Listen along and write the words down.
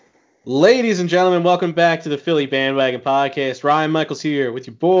Ladies and gentlemen, welcome back to the Philly Bandwagon Podcast. Ryan Michaels here with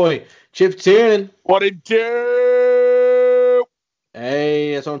your boy, Chip Tiernan. What it do?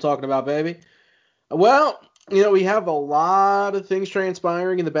 Hey, that's what I'm talking about, baby. Well, we have a lot of things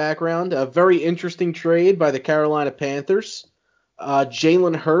transpiring in the background. A very interesting trade by the Carolina Panthers.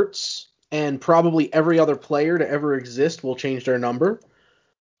 Jalen Hurts and probably every other player to ever exist will change their number.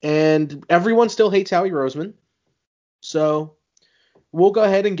 And everyone still hates Howie Roseman. So we'll go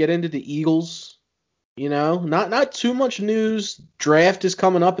ahead and get into the Eagles. Not too much news. Draft is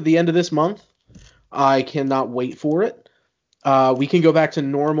coming up at the end of this month. I cannot wait for it. We can go back to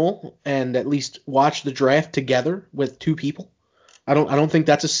normal and at least watch the draft together with two people. I don't think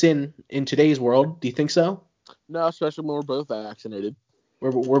that's a sin in today's world. Do you think so? No, especially when we're both vaccinated.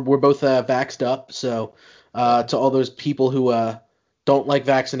 We're both vaxxed up. So to all those people who don't like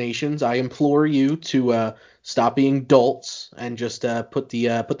vaccinations, I implore you to stop being dolts and just put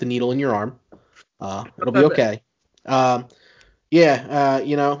the needle in your arm. It'll be okay. Yeah,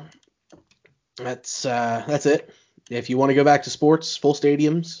 that's it. If you want to go back to sports, full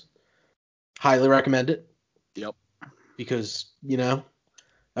stadiums, highly recommend it. Yep. Because, I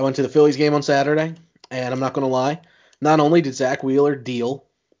went to the Phillies game on Saturday, and I'm not going to lie. Not only did Zach Wheeler deal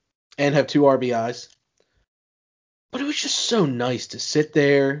and have 2 RBIs, but it was just so nice to sit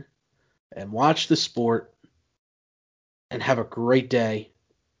there and watch the sport and have a great day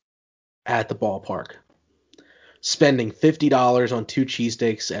at the ballpark. Spending $50 on 2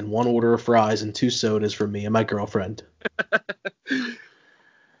 cheesesteaks and 1 order of fries and 2 sodas for me and my girlfriend.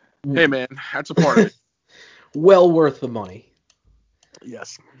 Hey, man, that's a part of it. Well worth the money.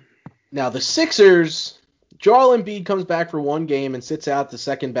 Yes. Now, the Sixers, Joel Embiid comes back for one game and sits out the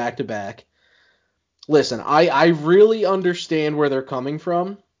second back-to-back. Listen, I really understand where they're coming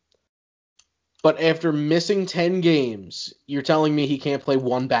from, but after missing 10 games, you're telling me he can't play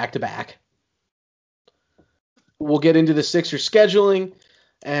one back-to-back? We'll get into the Sixers scheduling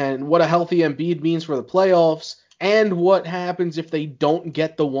and what a healthy Embiid means for the playoffs and what happens if they don't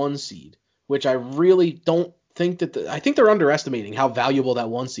get the 1 seed, which I really don't think that I think they're underestimating how valuable that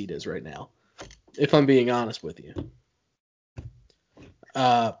 1 seed is right now, if I'm being honest with you.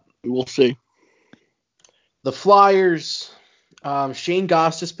 We'll see. The Flyers, Shane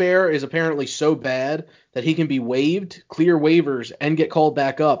Gostisbehere is apparently so bad that he can be waived, clear waivers, and get called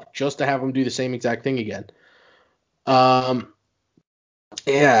back up just to have him do the same exact thing again. Yeah,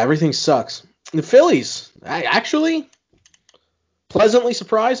 everything sucks. The Phillies, actually, pleasantly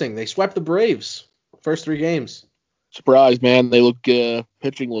surprising. They swept the Braves first 3 games. Surprise, man. They look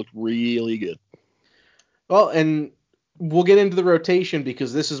pitching looked really good. Well, and we'll get into the rotation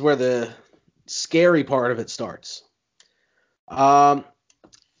because this is where the scary part of it starts. The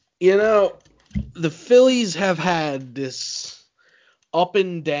Phillies have had this up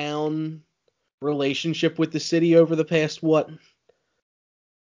and down relationship with the city over the past, I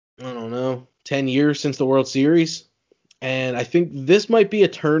don't know, 10 years since the World Series. And I think this might be a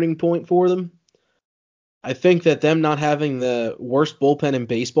turning point for them. I think that them not having the worst bullpen in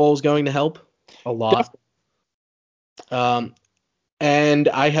baseball is going to help a lot. And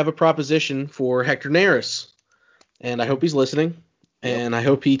I have a proposition for Hector Neris. And I hope he's listening. Yep. And I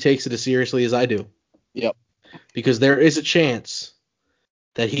hope he takes it as seriously as I do. Yep. Because there is a chance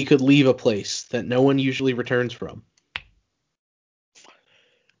that he could leave a place that no one usually returns from.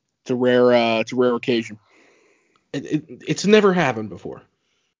 It's a rare occasion. It's never happened before.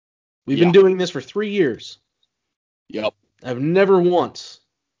 We've Yeah. been doing this for 3 years. Yep. I've never once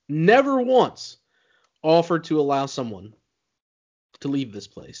offered to allow someone to leave this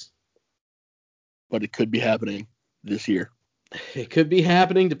place. But it could be happening this year. It could be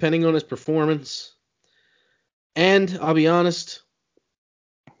happening depending on his performance. And I'll be honest,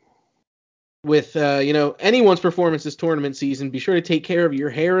 with anyone's performance this tournament season, be sure to take care of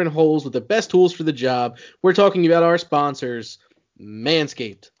your hair and holes with the best tools for the job. We're talking about our sponsors,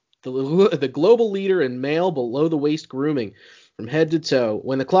 Manscaped, the global leader in male below-the-waist grooming from head to toe.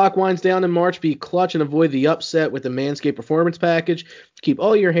 When the clock winds down in March, be clutch and avoid the upset with the Manscaped Performance Package to keep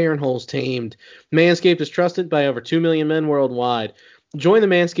all your hair and holes tamed. Manscaped is trusted by over 2 million men worldwide. Join the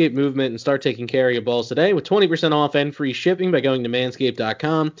Manscaped movement and start taking care of your balls today with 20% off and free shipping by going to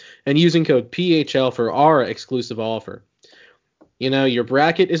manscaped.com and using code PHL for our exclusive offer. Your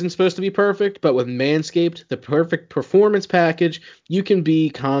bracket isn't supposed to be perfect, but with Manscaped, the perfect performance package, you can be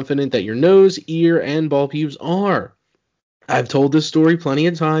confident that your nose, ear, and ball pubes are. I've told this story plenty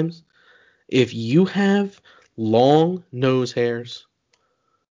of times. If you have long nose hairs,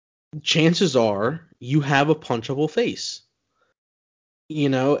 chances are you have a punchable face.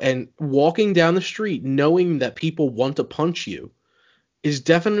 And walking down the street knowing that people want to punch you is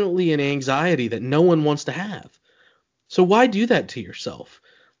definitely an anxiety that no one wants to have. So why do that to yourself?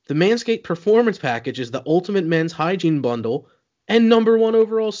 The Manscaped Performance Package is the ultimate men's hygiene bundle and number one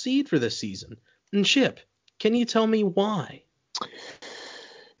overall seed for this season. And Chip, can you tell me why?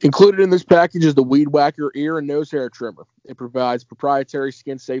 Included in this package is the Weed Whacker ear and nose hair trimmer. It provides proprietary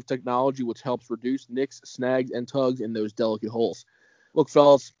skin-safe technology which helps reduce nicks, snags, and tugs in those delicate holes. Look,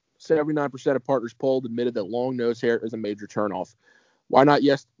 fellas, 79% of partners polled admitted that long nose hair is a major turnoff. Why not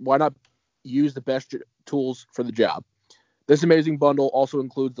use the best tools for the job? This amazing bundle also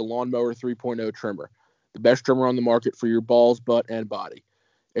includes the Lawnmower 3.0 trimmer, the best trimmer on the market for your balls, butt, and body.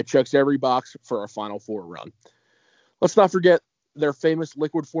 It checks every box for a Final Four run. Let's not forget their famous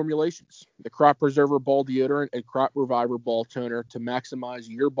liquid formulations, the Crop Preserver Ball Deodorant and Crop Reviver Ball Toner to maximize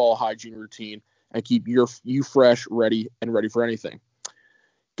your ball hygiene routine and keep you fresh, ready for anything.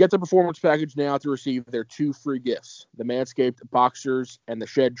 Get the Performance Package now to receive their 2 free gifts, the Manscaped Boxers and the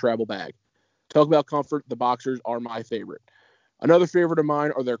Shed Travel Bag. Talk about comfort, the Boxers are my favorite. Another favorite of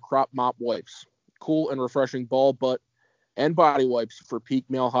mine are their Crop Mop Wipes, cool and refreshing ball, butt, and body wipes for peak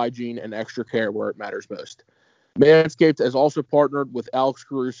male hygiene and extra care where it matters most. Manscaped has also partnered with Alex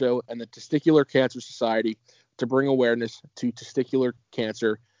Caruso and the Testicular Cancer Society to bring awareness to testicular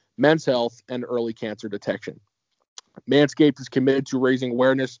cancer, men's health, and early cancer detection. Manscaped is committed to raising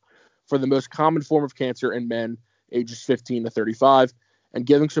awareness for the most common form of cancer in men ages 15 to 35 and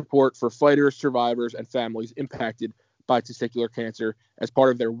giving support for fighters, survivors, and families impacted by testicular cancer as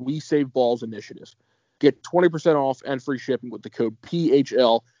part of their We Save Balls initiative. Get 20% off and free shipping with the code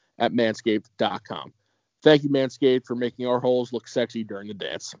PHL at manscaped.com. Thank you, Manscaped, for making our holes look sexy during the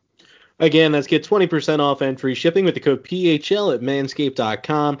dance. Again, let's get 20% off and free shipping with the code PHL at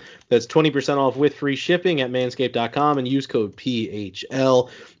manscaped.com. That's 20% off with free shipping at manscaped.com and use code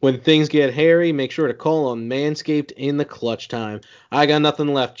PHL. When things get hairy, make sure to call on Manscaped in the clutch time. I got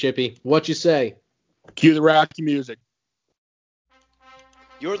nothing left, Chippy. What you say? Cue the Rocky music.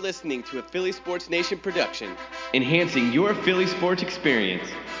 You're listening to a Philly Sports Nation production, enhancing your Philly sports experience.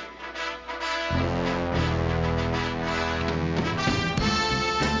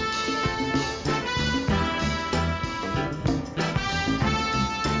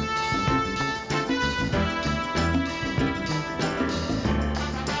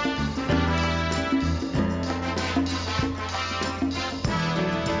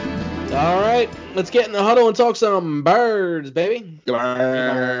 All right, let's get in the huddle and talk some birds, baby.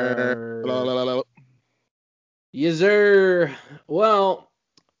 Yes, sir. Well,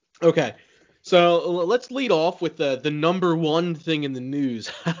 okay. So let's lead off with the number one thing in the news.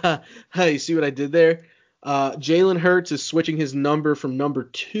 Hey, see what I did there? Jalen Hurts is switching his number from number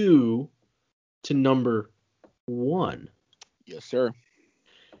 2 to number 1. Yes, sir.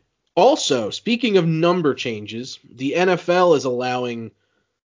 Also, speaking of number changes, the NFL is allowing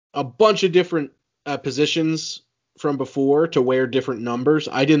a bunch of different positions from before to wear different numbers.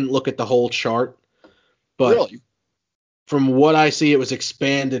 I didn't look at the whole chart, but Really? from what I see, it was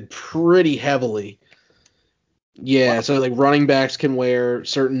expanded pretty heavily. Yeah, Wow. so like running backs can wear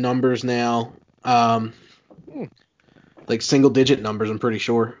certain numbers now, like single digit numbers, I'm pretty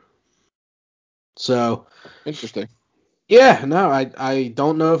sure. So Interesting. yeah, no, I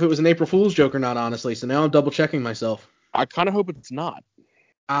don't know if it was an April Fool's joke or not, honestly. So now I'm double checking myself. I kind of hope it's not.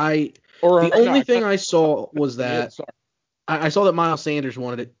 The Or only thing I saw was it that is. Sorry. I saw that Miles Sanders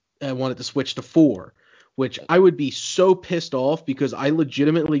wanted to switch to 4, which I would be so pissed off because I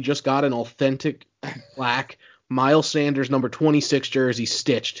legitimately just got an authentic black Miles Sanders number 26 jersey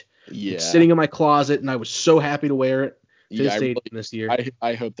stitched. Yeah. It's sitting in my closet, and I was so happy to wear it to the stadium this year.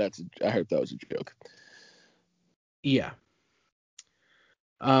 I hope that was a joke. Yeah.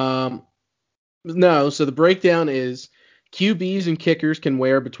 No, so the breakdown is QBs and kickers can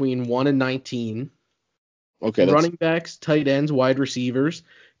wear between 1 and 19. Okay. Running backs, tight ends, wide receivers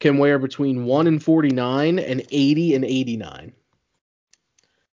can wear between 1 and 49 and 80 and 89.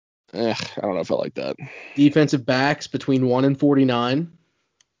 I don't know if I like that. Defensive backs between 1 and 49.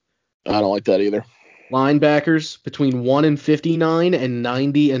 I don't like that either. Linebackers between 1 and 59 and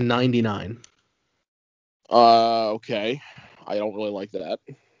 90 and 99. Okay. I don't really like that.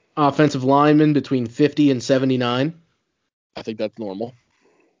 Offensive linemen between 50 and 79. I think that's normal.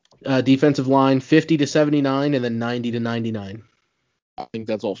 Defensive line 50 to 79 and then 90 to 99. I think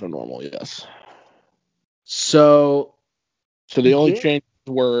that's also normal, yes. So the only changes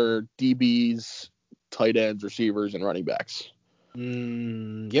were DBs, tight ends, receivers, and running backs.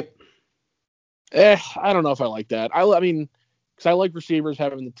 Yep. I don't know if I like that. I mean, because I like receivers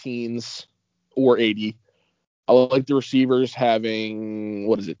having the teens or 80. I like the receivers having,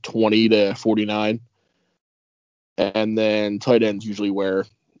 20 to 49. And then tight ends usually wear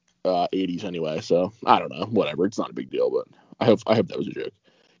 80s anyway. So I don't know. Whatever. It's not a big deal, but I hope that was a joke.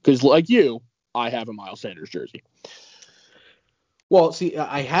 Because like you, I have a Miles Sanders jersey. Well, see,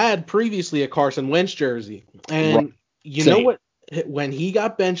 I had previously a Carson Wentz jersey, and Right. you know Same. what? When he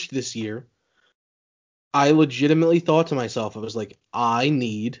got benched this year, I legitimately thought to myself, I was like, I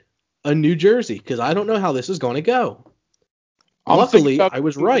need a new jersey because I don't know how this is going to go. I'm thinking Luckily, about I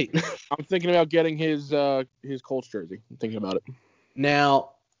was right. I'm thinking about getting his Colts jersey. I'm thinking about it.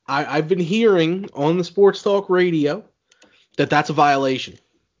 Now, I've been hearing on the sports talk radio that that's a violation.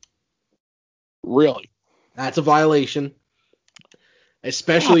 Really? That's a violation,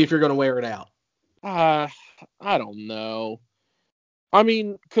 especially if you're going to wear it out. I don't know. I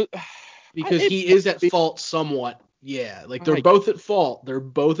mean, Because he is at fault somewhat. Yeah, like they're I, both at fault. They're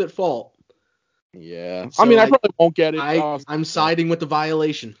both at fault. yeah. I So mean, I probably won't get it. I'm siding with the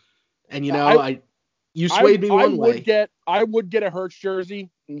violation. And I you swayed me one way. I would get a Hurts jersey,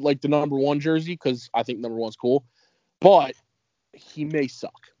 like the number 1 jersey, because I think number 1's cool. But he may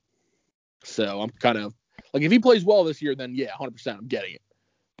suck. So I'm kind of like, if he plays well this year, then yeah, 100% I'm getting it.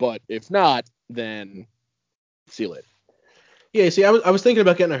 But if not, then see you later. Yeah, see, I was thinking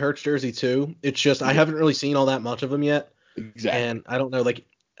about getting a Hurts jersey too. It's just I haven't really seen all that much of him yet. Exactly. And I don't know, like,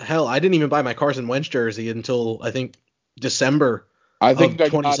 hell, I didn't even buy my Carson Wentz jersey until I think December I of think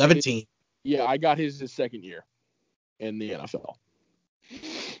 2017. I got his second year in the NFL.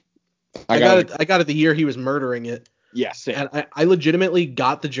 I got it the year he was murdering it. Yes, And I legitimately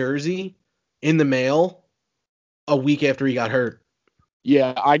got the jersey in the mail a week after he got hurt.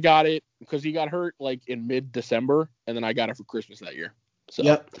 yeah, I got it because he got hurt like in mid-December, and then I got it for Christmas that year. So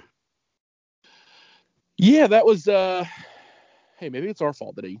Yep. yeah, that was hey, maybe it's our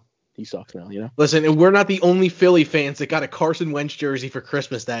fault that he sucks now, you know? Listen, and we're not the only Philly fans that got a Carson Wentz jersey for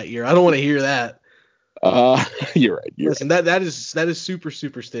Christmas that year. I don't want to hear that. You're right. Listen, right. that is super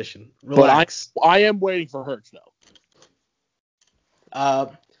superstition. But Relax. I am waiting for Hurts though.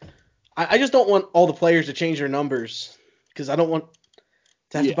 I just don't want all the players to change their numbers because I don't want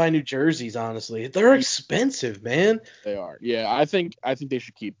to have to buy new jerseys. Honestly, they're expensive, man. They are. Yeah, I think they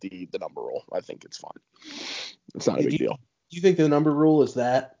should keep the number rule. I think it's fine. It's not a big deal. Do you think the number rule is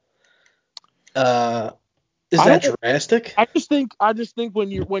that? Is that drastic? I just think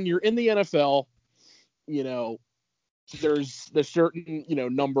when you're in the NFL, you know, there's certain,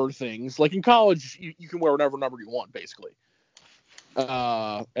 number things. Like in college, you can wear whatever number you want, basically.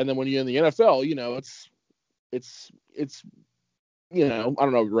 And then when you're in the NFL, it's I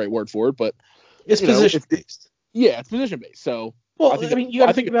don't know the right word for it, but it's position based. Yeah, it's position based. So well, I mean, you got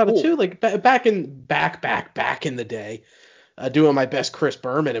to think about it too. Like back in the day, doing my best Chris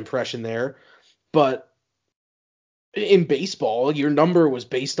Berman impression there, but in baseball, your number was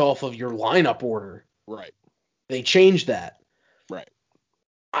based off of your lineup order. Right. They changed that. Right.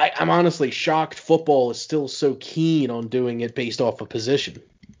 I'm honestly shocked football is still so keen on doing it based off of position.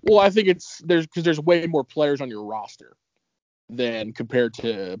 Well, I think there's way more players on your roster than compared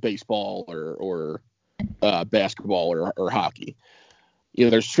to baseball or basketball or hockey.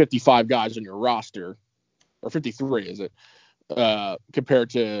 There's 55 guys on your roster, or 53, is it?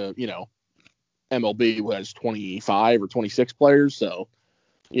 Compared to, MLB, who has 25 or 26 players. So,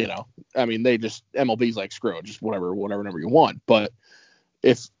 I mean, MLB's like, screw it, just whatever number you want. But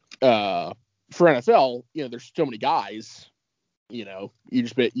if for NFL, there's so many guys, you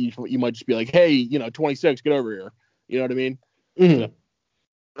might just be like, hey, 26, get over here. You know what I mean? Mm-hmm. So,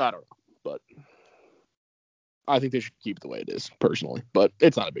 I don't know, but I think they should keep it the way it is, personally. But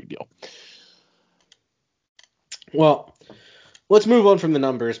it's not a big deal. Well, let's move on from the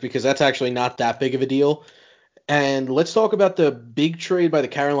numbers because that's actually not that big of a deal. And let's talk about the big trade by the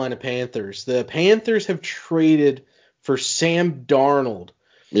Carolina Panthers. The Panthers have traded for Sam Darnold.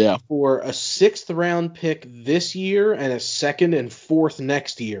 Yeah. For a 6th round pick this year and a 2nd and 4th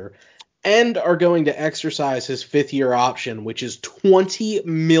next year, and are going to exercise his 5th year option, which is $20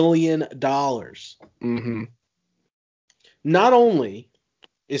 million. Mm-hmm. Not only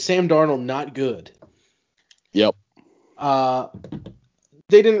is Sam Darnold not good. Yep.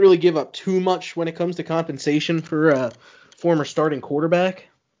 They didn't really give up too much when it comes to compensation for a former starting quarterback,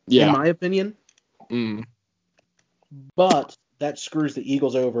 in my opinion. Mm. But that screws the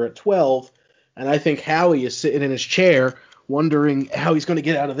Eagles over at 12, and I think Howie is sitting in his chair wondering how he's going to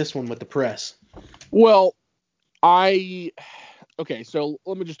get out of this one with the press. Well, okay, so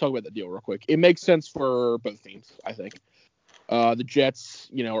let me just talk about the deal real quick. It makes sense for both teams, I think. The Jets,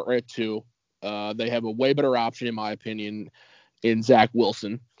 are at 2. They have a way better option, in my opinion, in Zach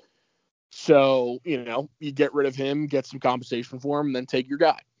Wilson. So, you get rid of him, get some compensation for him, and then take your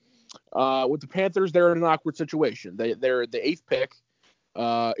guy. With the Panthers, they're in an awkward situation. They're the 8th pick.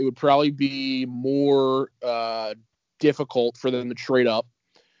 It would probably be more difficult for them to trade up.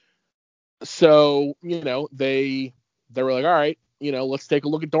 So, they were like, all right, let's take a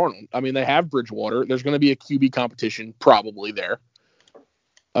look at Darnold. I mean, they have Bridgewater. There's going to be a QB competition probably there.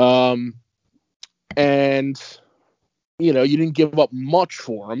 And, you didn't give up much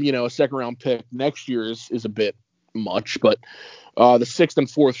for him. A second-round pick next year is a bit much, but the 6th and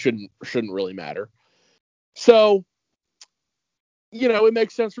 4th shouldn't really matter. So, it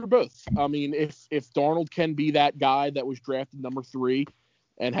makes sense for both. I mean, if Darnold can be that guy that was drafted number 3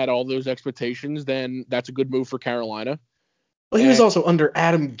 and had all those expectations, then that's a good move for Carolina. Well, he was also under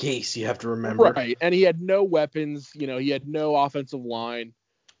Adam Gase, you have to remember. Right, and he had no weapons. He had no offensive line.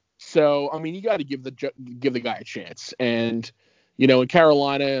 So, I mean, you got to give the guy a chance. And, in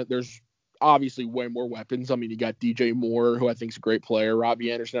Carolina, there's obviously way more weapons. I mean, you got DJ Moore, who I think is a great player.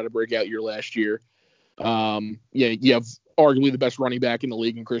 Robbie Anderson had a breakout year last year. You have arguably the best running back in the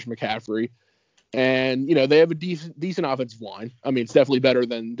league in Chris McCaffrey. And, they have a decent offensive line. I mean, it's definitely better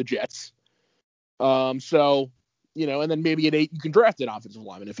than the Jets. So, and then maybe at 8, you can draft an offensive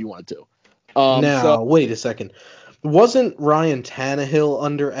lineman if you wanted to. Wait a second. Wasn't Ryan Tannehill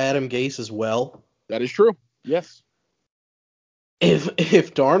under Adam Gase as well? That is true. Yes.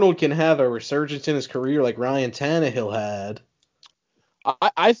 If Darnold can have a resurgence in his career like Ryan Tannehill had,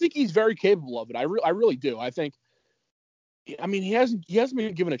 I think he's very capable of it. I really do. I think. I mean, he hasn't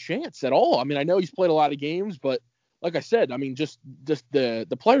been given a chance at all. I mean, I know he's played a lot of games, but like I said, I mean, just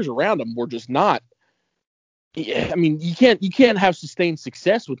the players around him were just not. Yeah, I mean, you can't have sustained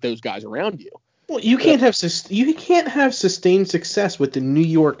success with those guys around you. Well, you can't have sustained success with the New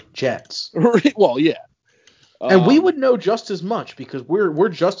York Jets. Well, yeah. And we would know just as much because we're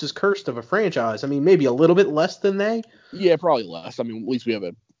just as cursed of a franchise. I mean, maybe a little bit less than they. Yeah, probably less. I mean, at least we have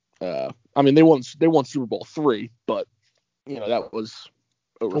a. I mean, they won Super Bowl 3, but that was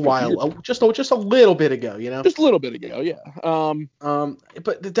over a while, just a little bit ago. Just a little bit ago, yeah.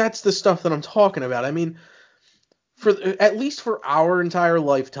 But that's the stuff that I'm talking about. I mean, at least for our entire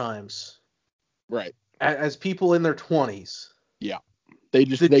lifetimes, right? As people in their 20s, yeah, the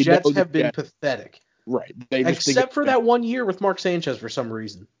Jets have been pathetic. Right. Except for that 1 year with Mark Sanchez for some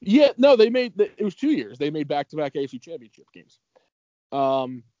reason. Yeah, no, it was 2 years. They made back-to-back AFC Championship games.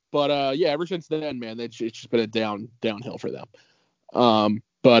 But ever since then, man, it's just been a downhill for them. I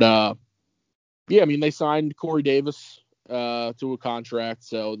mean, they signed Corey Davis to a contract,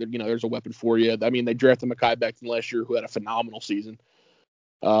 so there's a weapon for you. I mean, they drafted Mekhi Becton last year, who had a phenomenal season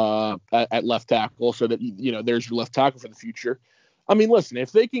at left tackle, so that there's your left tackle for the future. I mean, listen,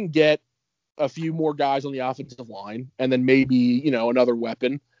 if they can get a few more guys on the offensive line, and then maybe, another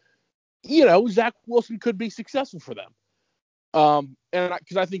weapon, Zach Wilson could be successful for them. And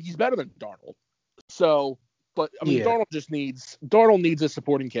because I think he's better than Darnold. So, but I mean, yeah. Darnold needs a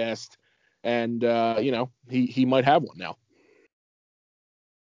supporting cast, and he might have one now.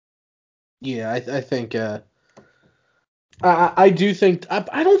 Yeah, I think I do think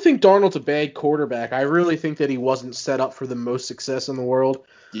I don't think Darnold's a bad quarterback. I really think that he wasn't set up for the most success in the world.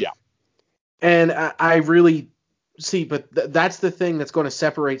 Yeah. And I really see, but that's the thing that's going to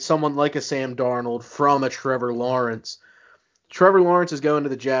separate someone like a Sam Darnold from a Trevor Lawrence. Trevor Lawrence is going to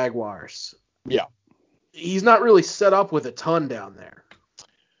the Jaguars. Yeah. He's not really set up with a ton down there.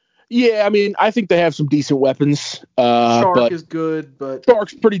 Yeah, I mean, I think they have some decent weapons. Shark is good, but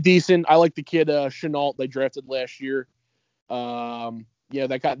Shark's pretty decent. I like the kid Chenault they drafted last year. They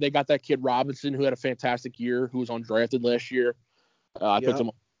got that kid Robinson who had a fantastic year, who was undrafted last year. I picked him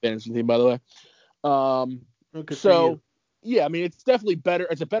up on the fantasy team, by the way. Yeah, I mean, it's definitely better.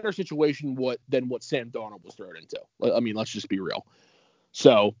 It's a better situation than what Sam Darnold was thrown into. I mean, let's just be real.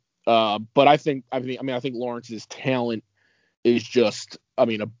 So, but I think Lawrence's talent is just,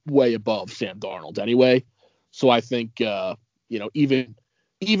 way above Sam Darnold anyway. So I think,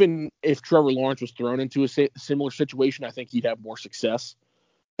 even if Trevor Lawrence was thrown into a similar situation, I think he'd have more success.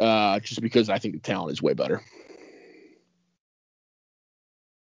 Just because I think the talent is way better.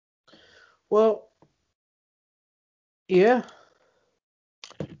 Well, yeah.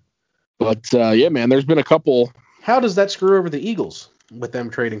 But, man, there's been a couple. How does that screw over the Eagles with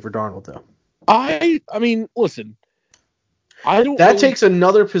them trading for Darnold, though? I mean, listen. That takes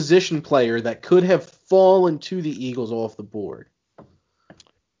another position player that could have fallen to the Eagles off the board.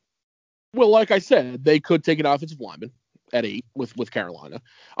 Well, like I said, they could take an offensive lineman at 8 with Carolina.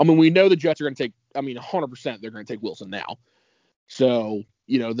 I mean, we know the Jets are going to take, 100% they're going to take Wilson now. So,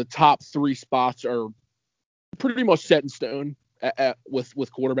 the top 3 spots are pretty much set in stone with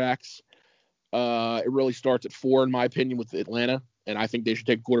quarterbacks. It really starts at 4, in my opinion, with Atlanta. and I think they should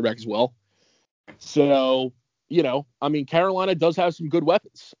take a quarterback as well. So, Carolina does have some good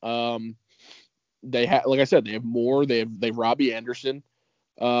weapons. They have, like I said, they have more. They have Robbie Anderson.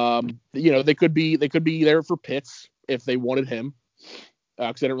 They could be there for Pitts if they wanted him,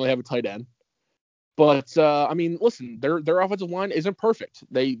 because they don't really have a tight end. But listen, their offensive line isn't perfect.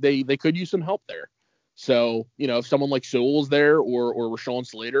 They could use some help there. So, if someone like Sewell's there or Rashawn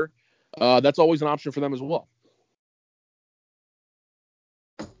Slater, that's always an option for them as well.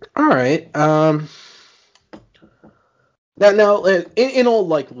 All right. Now, in all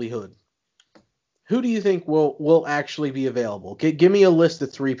likelihood, who do you think will actually be available? Give me a list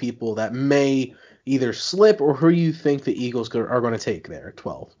of 3 people that may either slip or who you think the Eagles are going to take there at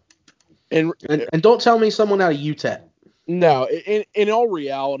 12. And don't tell me someone out of UTEP. No, in all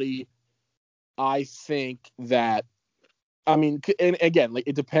reality, I think that, and again, like,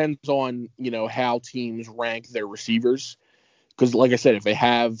 it depends on, how teams rank their receivers. Because, like I said, if they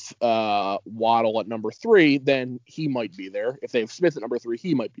have Waddle at number 3, then he might be there. If they have Smith at number 3,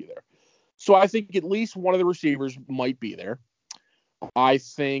 he might be there. So I think at least one of the receivers might be there. I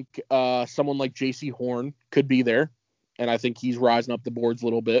think someone like J.C. Horn could be there, and I think he's rising up the boards a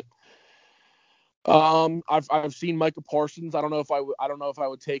little bit. I've seen Micah Parsons. I don't know if I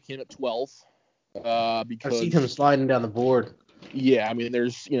would take him at 12. Because I've seen him sliding down the board. Yeah,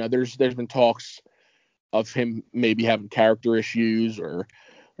 there's been talks of him maybe having character issues or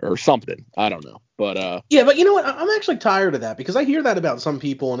something. I don't know. But yeah, but you know what? I'm actually tired of that because I hear that about some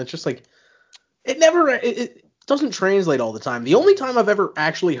people, and it's just like it doesn't translate all the time. The only time I've ever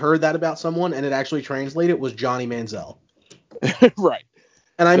actually heard that about someone and it actually translated was Johnny Manziel. Right.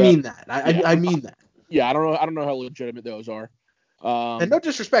 And I mean that. I mean that. Yeah, I don't know how legitimate those are. And no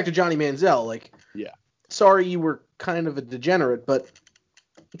disrespect to Johnny Manziel, like, yeah. Sorry you were kind of a degenerate, but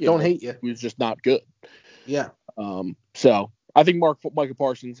don't hate you. He was just not good. Yeah. So I think Micah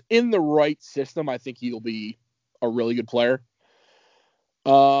Parsons, in the right system, I think he'll be a really good player.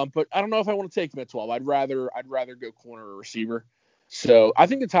 But I don't know if I want to take him at 12. I'd rather go corner or receiver. So I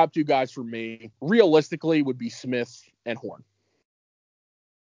think the top 2 guys for me, realistically, would be Smith and Horn.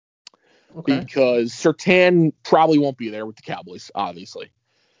 Okay. Because Surtain probably won't be there with the Cowboys, obviously.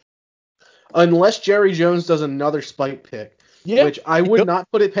 Unless Jerry Jones does another spike pick, which I would not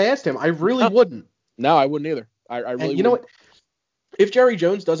put it past him. I really wouldn't. No, I wouldn't either. I really wouldn't. You know what? If Jerry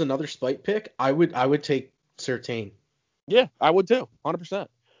Jones does another spike pick, I would take Surtain. Yeah, I would too. 100%.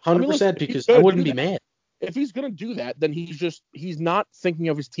 100% because I wouldn't be mad. If he's going to do that, then he's not thinking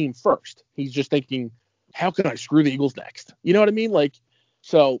of his team first. He's just thinking, how can I screw the Eagles next? You know what I mean? Like,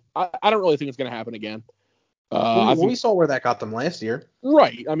 so I don't really think it's going to happen again. We saw where that got them last year.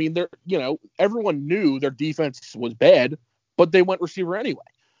 Right. Everyone knew their defense was bad, but they went receiver anyway.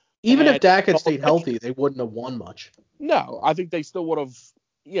 Even if Dak had stayed healthy, they wouldn't have won much. No, I think they still would have,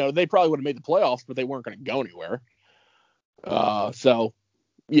 they probably would have made the playoffs, but they weren't going to go anywhere. So,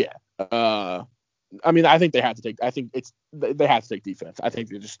 yeah. I think they have to take. I think they have to take defense. I think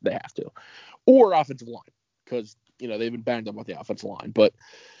they have to, or offensive line, because they've been banged up with the offensive line. But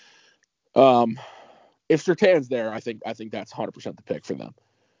if Surtain's there, I think that's 100% the pick for them.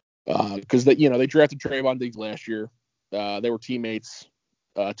 Because they drafted Trayvon Diggs last year. They were teammates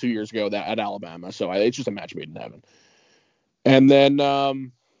 2 years ago at Alabama, so it's just a match made in heaven. And then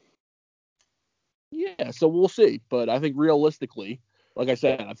so we'll see. But I think realistically, like I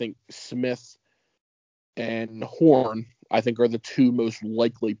said, I think Smith and Horn, I think, are the 2 most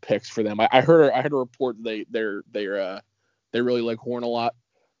likely picks for them. I heard a report they really like Horn a lot,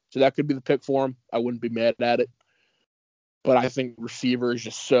 so that could be the pick for him. I wouldn't be mad at it. But I think receiver is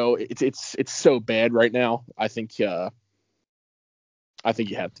just it's so bad right now. I think you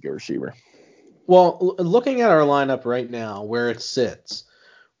have to go receiver. Well, looking at our lineup right now, where it sits,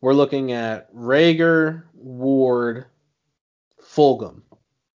 we're looking at Rager, Ward, Fulgham,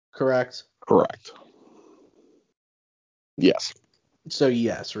 correct? Correct. Yes. So,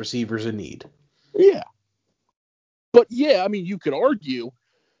 yes, receivers in need. Yeah. But, yeah, you could argue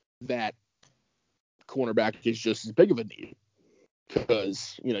that cornerback is just as big of a need.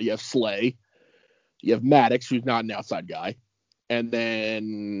 Because, you have Slay, you have Maddox, who's not an outside guy, and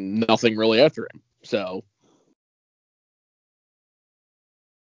then nothing really after him. So,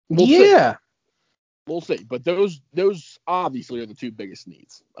 we'll see. But those obviously are the 2 biggest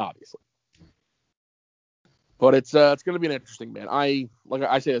needs, obviously. But it's going to be an interesting, man. I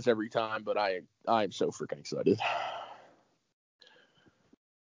say this every time, but I'm so freaking excited.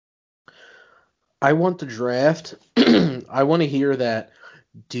 I want the draft. I want to hear that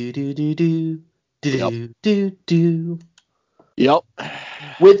do. Yep.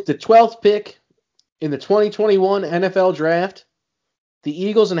 With the 12th pick in the 2021 NFL draft, The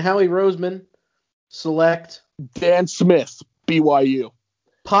Eagles and Howie Roseman select Dan Smith, BYU.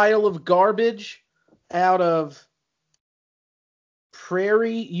 pile of garbage out of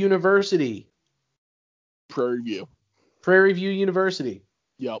Prairie University. Prairie View. Prairie View University.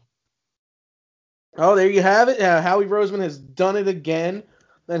 Yep. Oh, there you have it. Howie Roseman has done it again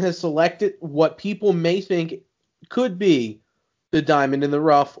and has selected what people may think could be the diamond in the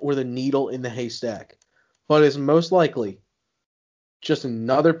rough or the needle in the haystack, but is most likely just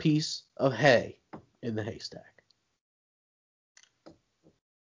another piece of hay in the haystack.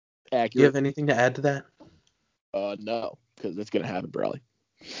 Accurate. Do you have anything to add to that? No, because it's going to happen, probably.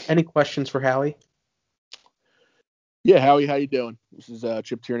 Any questions for Howie? Yeah, Howie, how you doing? This is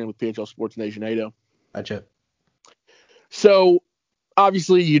Chip Tiernan with PHL Sports Nation. How you doing? Hi, Chip. So,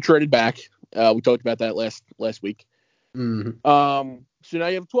 obviously, you traded back. We talked about that last week. Mm-hmm. So now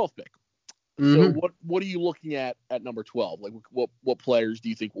you have a 12th pick. Mm-hmm. So what are you looking at number 12? Like, what players do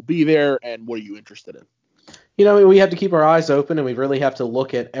you think will be there, and what are you interested in? You know, we have to keep our eyes open, and we really have to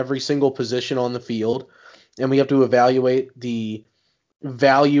look at every single position on the field, and we have to evaluate the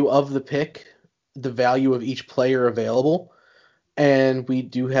value of the pick, the value of each player available, and we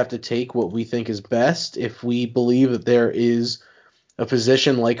do have to take what we think is best. If we believe that there is a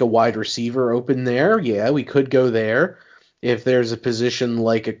position like a wide receiver open there, yeah, we could go there. If there's a position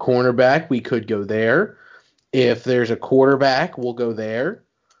like a cornerback, we could go there. If there's a quarterback, we'll go there.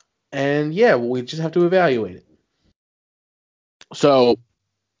 And yeah, we just have to evaluate it. So,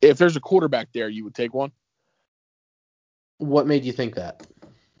 if there's a quarterback there, you would take one? What made you think that?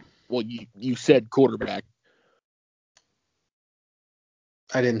 Well, you said quarterback.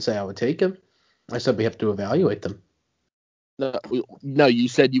 I didn't say I would take him. I said we have to evaluate them. No, you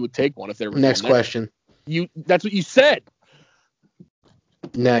said you would take one if there was Next one there. question. That's what you said.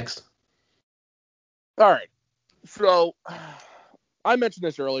 Next. All right. So, I mentioned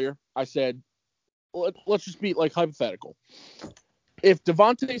this earlier. I said, let's just be like hypothetical. If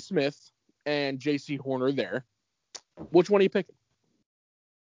Devontae Smith and J.C. Horn are there, which one are you picking?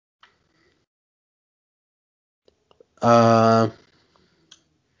 I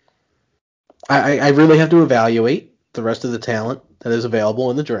really have to evaluate the rest of the talent that is available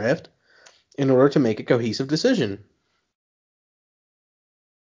in the draft in order to make a cohesive decision.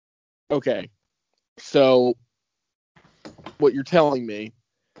 Okay. So, what you're telling me.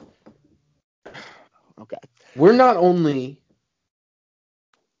 Okay.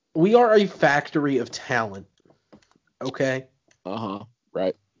 We are a factory of talent. Okay?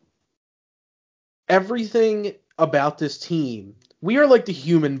 Right. Everything about this team, we are like the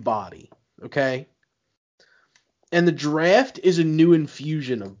human body. Okay? And the draft is a new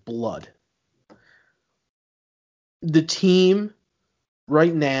infusion of blood. The team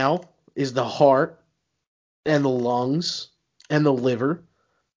right now is the heart and the lungs and the liver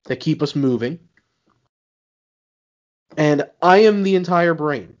that keep us moving. And I am the entire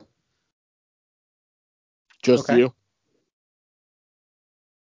brain. Just Okay? you?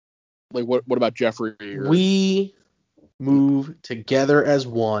 Like, what about Jeffrey? We move together as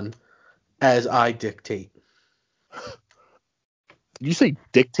one as I dictate. Did you say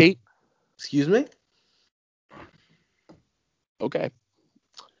dictate? Excuse me? Okay.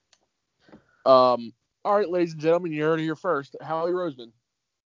 All right, ladies and gentlemen, you heard it here first. Howie Roseman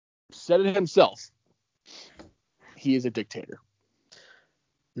said it himself. He is a dictator.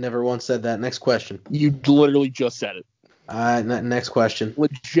 Never once said that. Next question. You literally just said it. Next question.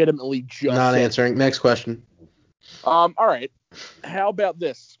 Legitimately just Not said answering. it. Next question. All right. How about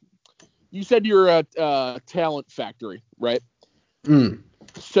this? You said you're a talent factory, right?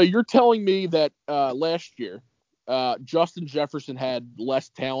 So you're telling me that last year, Justin Jefferson had less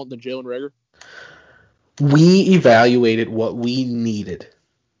talent than Jalen Reagor? We evaluated what we needed.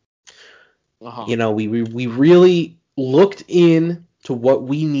 You know, we really looked in to what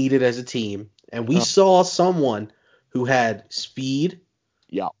we needed as a team, and we saw someone who had speed,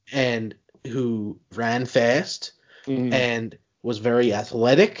 and who ran fast, and was very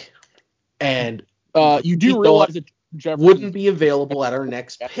athletic, and you do realize that Jefferson wouldn't be available at our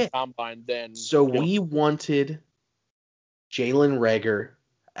next pick. Combine then. So we wanted Jalen Reagor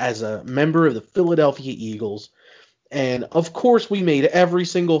as a member of the Philadelphia Eagles. And, of course, we made every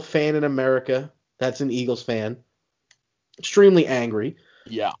single fan in America that's an Eagles fan extremely angry.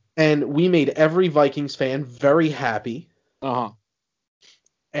 Yeah. And we made every Vikings fan very happy.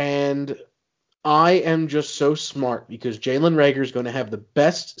 And I am just so smart because Jalen Reagor is going to have the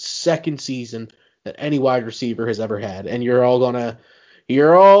best second season that any wide receiver has ever had. And you're all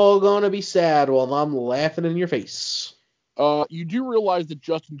gonna be sad while I'm laughing in your face. You do realize that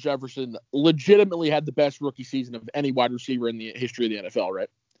Justin Jefferson legitimately had the best rookie season of any wide receiver in the history of the NFL, right?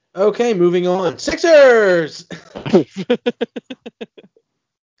 Okay, moving on. Sixers!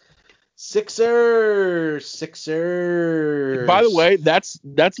 Sixers. By the way, that's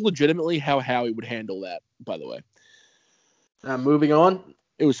legitimately how Howie would handle that, by the way. Moving on.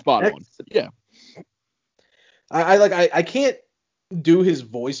 It was spot on. Yeah. I can't do his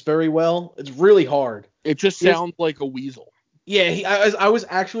voice very well. It's really hard. It just sounds like a weasel. Yeah, I was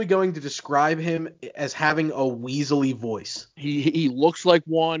actually going to describe him as having a weaselly voice. He looks like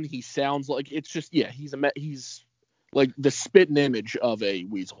one. He sounds like it's just he's like the spitting image of a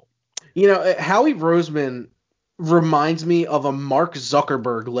weasel. You know, Howie Roseman reminds me of a Mark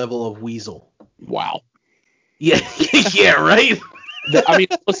Zuckerberg level of weasel. Wow. Yeah, yeah, right. I mean,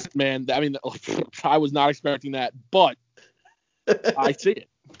 listen, man. I mean, I was not expecting that, but I see it.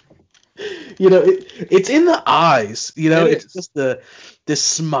 You know, it's in the eyes. You know, it's is. just the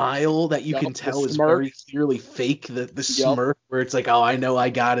smile that you can tell is very clearly fake. The smirk where it's like, oh, I know I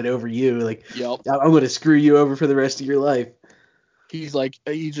got it over you. Like, I'm going to screw you over for the rest of your life. He's like,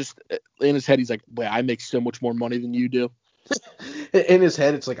 he just in his head, he's like, wait, I make so much more money than you do. In his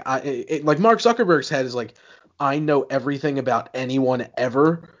head, it's like, like Mark Zuckerberg's head is like, I know everything about anyone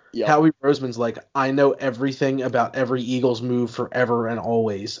ever. Yep. Howie Roseman's like, I know everything about every Eagles move forever and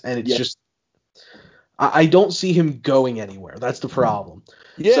always. And it's just, I don't see him going anywhere. That's the problem.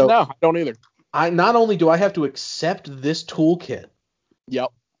 Yeah, so, no, I don't either. Not only do I have to accept this toolkit. Yep.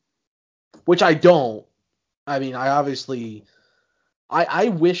 Which I don't. I mean, I obviously, I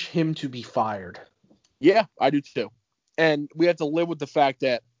wish him to be fired. Yeah, I do too. And we have to live with the fact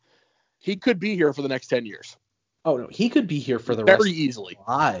that he could be here for the next 10 years. Oh, no, he could be here for the very rest easily. of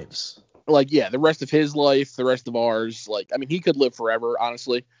our lives. Like, yeah, the rest of his life, the rest of ours. Like, I mean, he could live forever,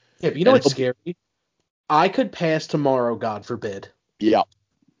 honestly. Yeah, but you know what's scary? I could pass tomorrow, God forbid. Yeah.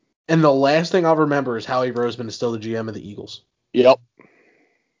 And the last thing I'll remember is Howie Roseman is still the GM of the Eagles. Yep.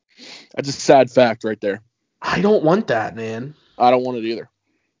 That's a sad fact right there. I don't want that, man. I don't want it either.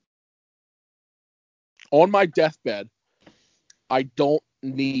 On my deathbed, I don't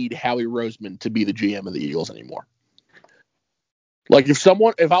need Howie Roseman to be the GM of the Eagles anymore. Like,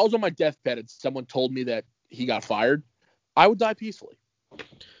 if I was on my deathbed and someone told me that he got fired, I would die peacefully.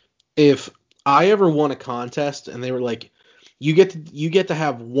 If I ever won a contest and they were like, you get to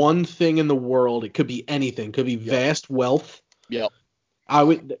have one thing in the world, it could be anything, it could be vast wealth. Yep. I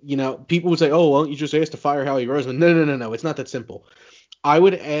would, people would say, oh, well, you just asked to fire Howie Roseman. No, it's not that simple. I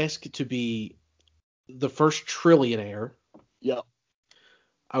would ask to be the first trillionaire. Yep.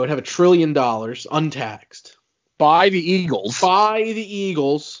 I would have $1 trillion untaxed. By the Eagles.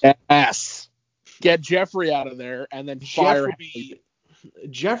 Yes. Get Jeffrey out of there and then fire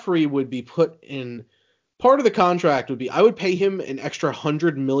Jeffrey would be put in. Part of the contract would be I would pay him an extra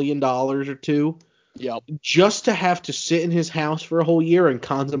 $100 million or two. Yep. Just to have to sit in his house for a whole year and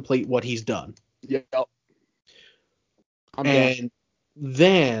contemplate what he's done. Yep.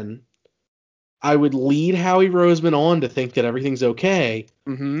 Then I would lead Howie Roseman on to think that everything's okay,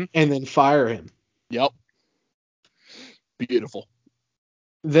 and then fire him. Yep. Beautiful.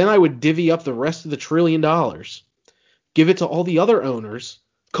 Then I would divvy up the rest of the $1 trillion, give it to all the other owners,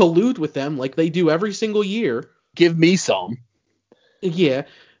 collude with them like they do every single year. Give me some. Yeah,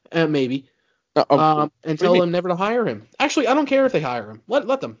 maybe. And tell them never to hire him. Actually, I don't care if they hire him.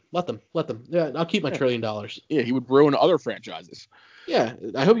 Let them. Yeah, I'll keep my $1 trillion. Yeah, he would ruin other franchises. Yeah,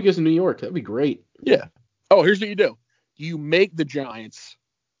 I hope he goes to New York. That'd be great. Yeah. Oh, here's what you do. You make the Giants.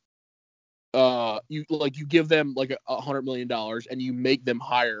 You give them like $100 million and you make them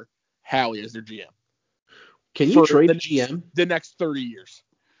hire Howie as their GM. Can you trade a GM? The next 30 years.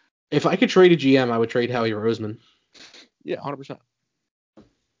 If I could trade a GM, I would trade Howie Roseman. Yeah, 100%.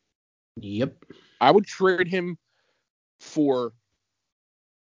 Yep. I would trade him for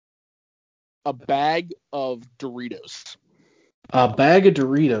a bag of Doritos. A bag of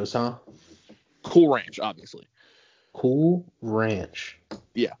Doritos, huh? Cool Ranch, obviously. Cool Ranch.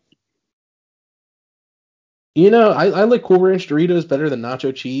 Yeah. I like Cool Ranch Doritos better than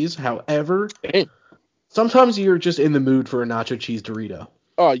nacho cheese. However, sometimes you're just in the mood for a nacho cheese Dorito.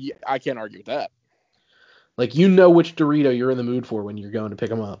 Oh, yeah, I can't argue with that. Like, which Dorito you're in the mood for when you're going to pick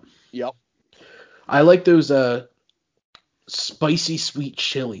them up. Yep. I like those spicy sweet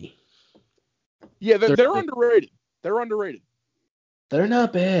chili. Yeah, they're underrated. They're underrated. They're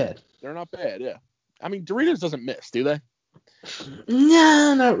not bad. They're not bad, yeah. I mean, Doritos doesn't miss, do they?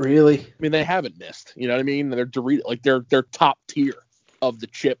 No, not really. I mean, they haven't missed. You know what I mean? They're Doritos, like they're top tier of the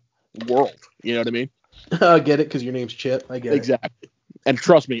chip world. You know what I mean? I get it because your name's Chip. I get it. Exactly. And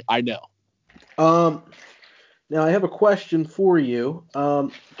trust me, I know. Now, I have a question for you.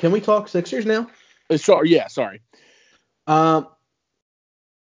 Can we talk Sixers now? Sorry. Um,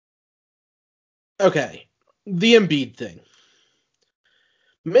 okay. The Embiid thing.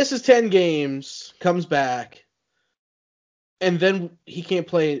 Misses 10 games, comes back, and then he can't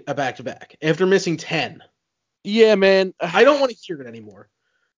play a back-to-back after missing 10. Yeah, man. I don't want to hear it anymore.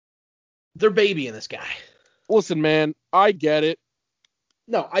 They're babying this guy. Listen, man, I get it.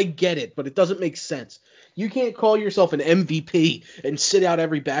 No, I get it, but it doesn't make sense. You can't call yourself an MVP and sit out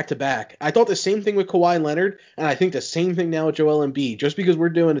every back-to-back. I thought the same thing with Kawhi Leonard, and I think the same thing now with Joel Embiid. Just because we're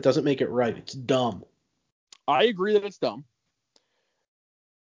doing it doesn't make it right. It's dumb. I agree that it's dumb,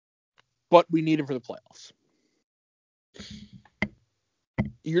 but we need him for the playoffs.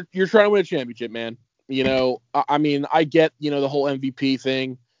 You're trying to win a championship, man. I mean, I get, the whole MVP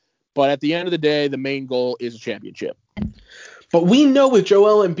thing, but at the end of the day, the main goal is a championship. But we know with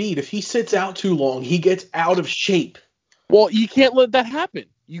Joel Embiid, if he sits out too long, he gets out of shape. Well, you can't let that happen.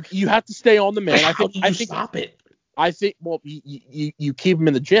 You have to stay on the man. How do you stop it? I think, well, you keep him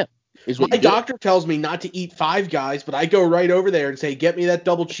in the gym. Is what My you do. doctor tells me not to eat Five Guys, but I go right over there and say, get me that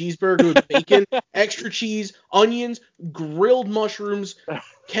double cheeseburger with bacon, extra cheese, onions, grilled mushrooms,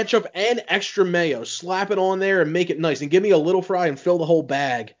 ketchup, and extra mayo. Slap it on there and make it nice. And give me a little fry and fill the whole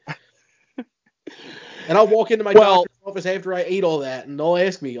bag. And I'll walk into my doctor's office after I ate all that, and they'll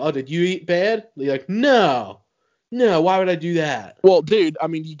ask me, oh, did you eat bad? They're like, no. No, why would I do that? Well, dude, I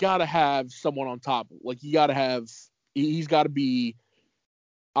mean, you got to have someone on top. Like, you got to have – he's got to be –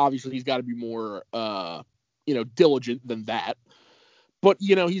 obviously, he's got to be more, diligent than that. But,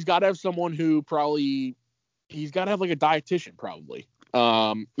 he's got to have someone who probably – he's got to have, like, a dietitian probably.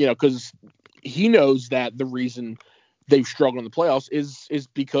 Because he knows that the reason they've struggled in the playoffs is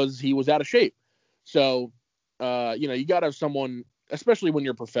because he was out of shape. So, you got to have someone, especially when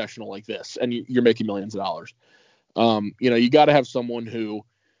you're a professional like this and you're making millions of dollars. You got to have someone who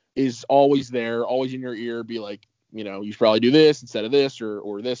is always there, always in your ear, be like, you should probably do this instead of this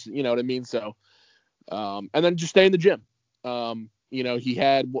or this, you know what I mean? So, and then just stay in the gym. He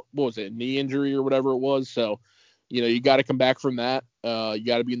had, what was it, knee injury or whatever it was. So, you got to come back from that. You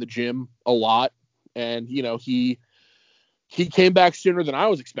got to be in the gym a lot. And, he came back sooner than I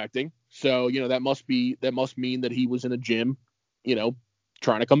was expecting. So, that must mean that he was in a gym,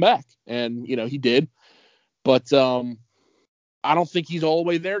 trying to come back. And, he did. But I don't think he's all the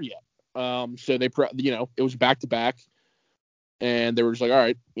way there yet. So they, it was back to back, and they were just like, all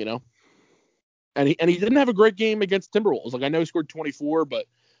right, and he didn't have a great game against Timberwolves. Like, I know he scored 24, but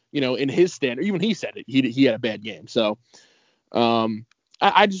in his standard, even he said it, he had a bad game. So I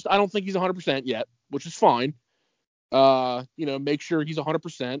don't think he's 100% yet, which is fine. Make sure he's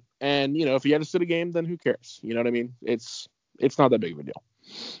 100%, and if he had to sit a game, then who cares? You know what I mean? It's not that big of a deal.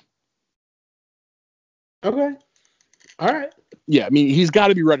 Okay. All right. Yeah, I mean, he's got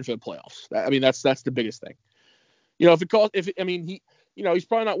to be ready for the playoffs. I mean, that's the biggest thing. He's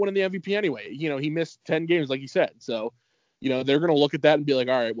probably not winning the MVP anyway. He missed 10 games, like you said. So, they're going to look at that and be like,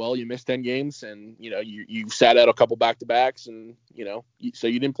 all right, well, you missed 10 games and, you sat out a couple back-to-backs and, so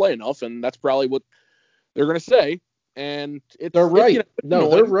you didn't play enough. And that's probably what they're going to say. And they're right.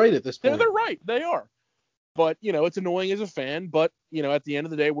 They're right at this point. They're right. They are. But, it's annoying as a fan. But, at the end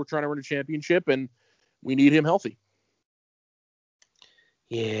of the day, we're trying to win a championship and we need him healthy.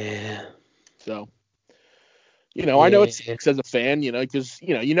 Yeah. So, I know it sucks as a fan, because,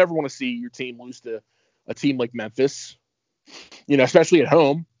 you never want to see your team lose to a team like Memphis, especially at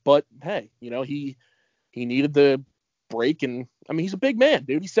home. But, hey, he needed the break. And, I mean, he's a big man,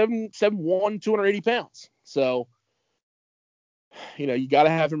 dude. He's 7'1", 280 pounds. So, you got to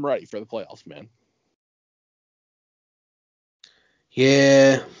have him ready for the playoffs, man.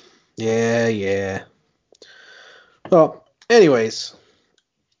 Yeah. Well, anyways,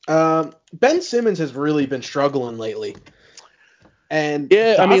 Ben Simmons has really been struggling lately, and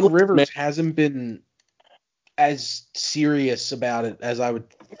Doc Rivers hasn't been as serious about it as I would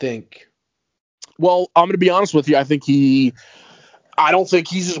think. Well, I'm going to be honest with you. I don't think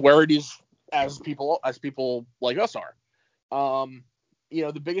he's as worried as people like us are.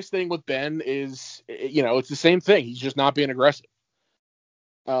 The biggest thing with Ben is, it's the same thing. He's just not being aggressive.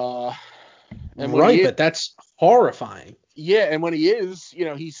 But that's horrifying. Yeah, and when he is,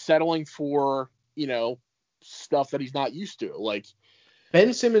 he's settling for, stuff that he's not used to. Like,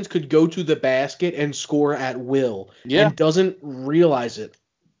 Ben Simmons could go to the basket and score at will, and doesn't realize it,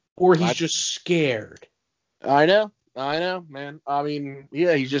 or he's just scared. I know, man. I mean,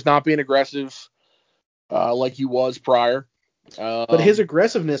 yeah, he's just not being aggressive like he was prior. But his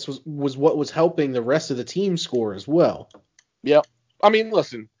aggressiveness was what was helping the rest of the team score as well. Yep. I mean,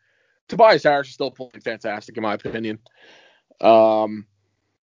 listen, Tobias Harris is still playing fantastic in my opinion. Yeah,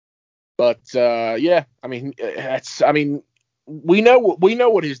 I mean, we know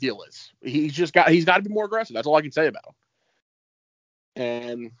what his deal is. He's got to be more aggressive. That's all I can say about him.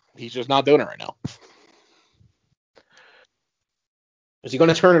 And he's just not doing it right now. Is he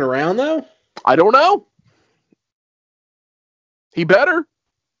going to turn it around though? I don't know. He better.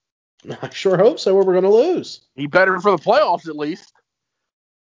 I sure hope so, or we're going to lose. He better for the playoffs at least.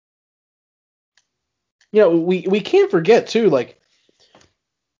 You know, we can't forget too, like,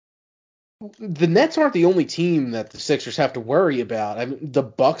 the Nets aren't the only team that the Sixers have to worry about. I mean, the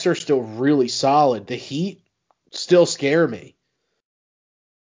Bucks are still really solid. The Heat still scare me.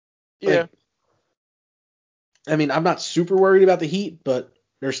 Yeah. Like, I mean, I'm not super worried about the Heat, but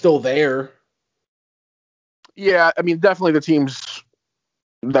they're still there. Yeah, I mean, definitely the teams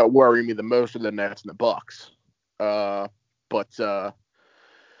that worry me the most are the Nets and the Bucks. Yeah,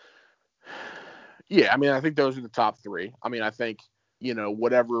 I mean, I think those are the top three. I mean, I think,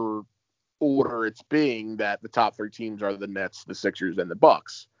 whatever order it's being, that the top three teams are the Nets, the Sixers, and the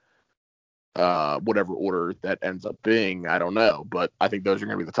Bucks. Whatever order that ends up being, I don't know. But I think those are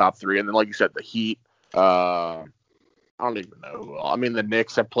going to be the top three. And then, like you said, the Heat, I don't even know. I mean, the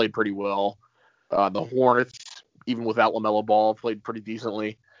Knicks have played pretty well. The Hornets, even without LaMelo Ball, played pretty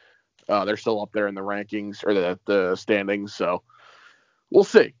decently. They're still up there in the rankings or the standings, so we'll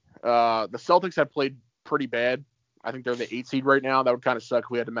see. The Celtics have played pretty bad. I think they're the 8 seed right now. That would kind of suck if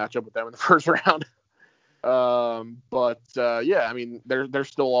we had to match up with them in the first round. Yeah, I mean, they're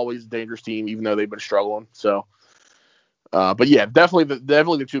still always a dangerous team, even though they've been struggling. So, but yeah, definitely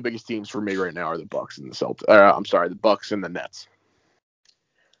the two biggest teams for me right now are the Bucks and the Celtics. The Bucks and the Nets.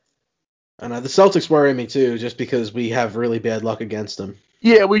 And the Celtics worry me too, just because we have really bad luck against them.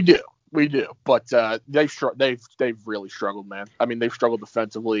 Yeah, we do. But they've really struggled, man. I mean, they've struggled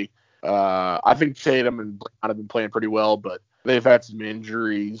defensively. I think Tatum and Brown have been playing pretty well, but they've had some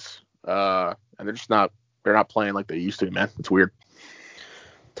injuries, and they're not playing like they used to, man. It's weird.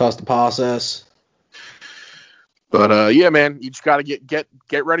 Tough to process. But yeah, man, you just got to get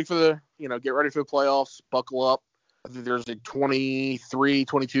ready for the playoffs. Buckle up. I think there's like 23,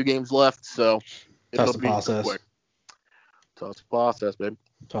 22 games left, so Tough to process. Quick. Tough to process, baby.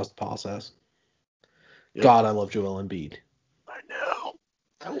 Tough to process. Yep. God, I love Joel Embiid. I know.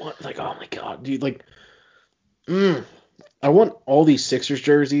 Oh my God, dude, I want all these Sixers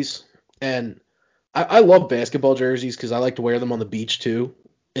jerseys, and I love basketball jerseys because I like to wear them on the beach too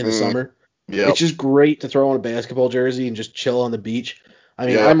in the summer. Yep. It's just great to throw on a basketball jersey and just chill on the beach. I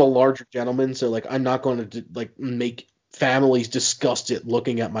mean, Yep. I'm a larger gentleman, so I'm not going to make families disgusted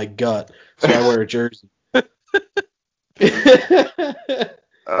looking at my gut, so I wear a jersey.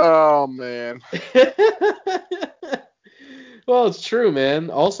 Oh man. Well, it's true,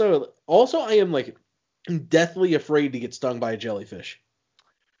 man. Also, I am deathly afraid to get stung by a jellyfish.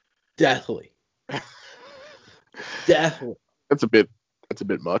 Deathly. Deathly. That's a bit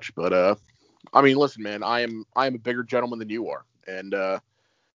much, but I mean, listen, man, I am a bigger gentleman than you are, and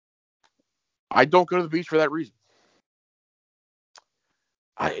I don't go to the beach for that reason.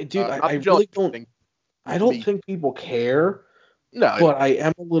 I really don't. I don't think people care. No, but I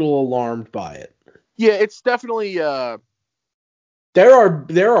am a little alarmed by it. Yeah, it's definitely. There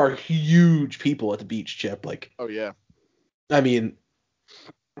are huge people at the beach, Chip. Oh yeah. I mean,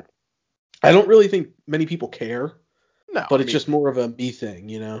 I don't really think many people care. No, but it's just more of a me thing,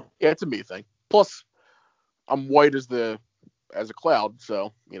 you know. Yeah, it's a me thing. Plus, I'm white as a cloud,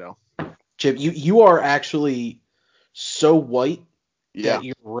 so Chip, you are actually so white that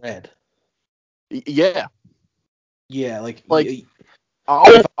you're red. Yeah. Yeah,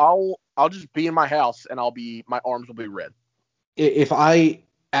 I'll just be in my house and my arms will be red. If I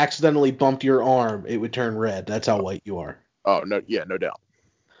accidentally bumped your arm, it would turn red. That's how white you are. Oh no, yeah, no doubt.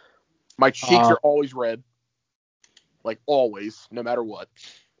 My cheeks are always red, like always, no matter what.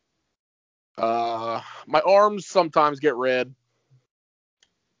 My arms sometimes get red,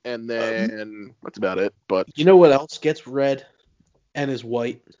 and then that's about it. But you know what else gets red and is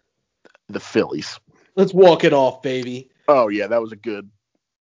white? The Phillies. Let's walk it off, baby. Oh yeah, that was a good.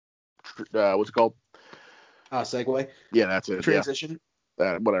 What's it called? Segue. Yeah, that's it. Transition.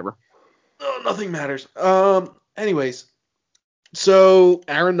 Yeah. Whatever. Oh, nothing matters. Anyways, so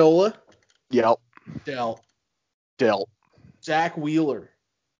Aaron Nola. Yep. Dealt. Zach Wheeler.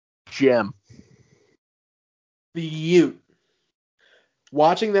 Gem. The Ute.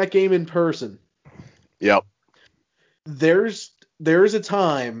 Watching that game in person. Yep. There's a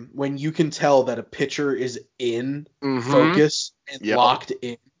time when you can tell that a pitcher is in focus and locked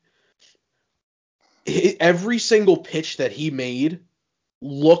in. Every single pitch that he made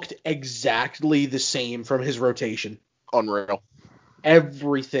looked exactly the same from his rotation. Unreal.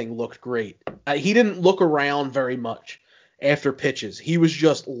 Everything looked great. He didn't look around very much after pitches. He was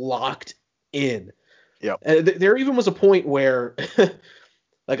just locked in. Yep. There even was a point where,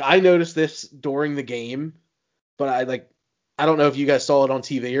 like, I noticed this during the game, but I don't know if you guys saw it on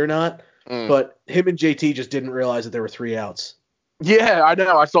TV or not, but him and JT just didn't realize that there were 3 outs. Yeah, I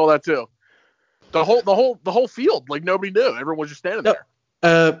know. I saw that too. The whole field, like nobody knew. Everyone was just standing there.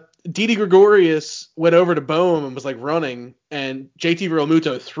 Didi Gregorius went over to Boehm and was like running, and JT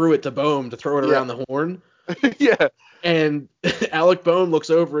Realmuto threw it to Boehm to throw it around the horn. Yeah. And Alec Boehm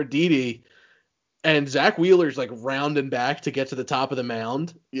looks over at Didi, and Zach Wheeler's like rounding back to get to the top of the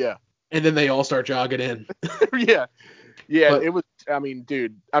mound. Yeah. And then they all start jogging in. Yeah. Yeah. But, it was. I mean,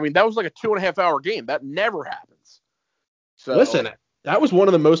 dude. That was like a 2.5 hour game. That never happens. So listen, that was one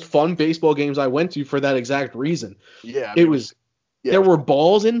of the most fun baseball games I went to for that exact reason. Yeah. There were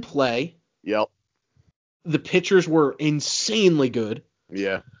balls in play. Yep. The pitchers were insanely good.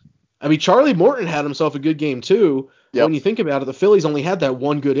 Yeah. I mean, Charlie Morton had himself a good game too. Yep. When you think about it, the Phillies only had that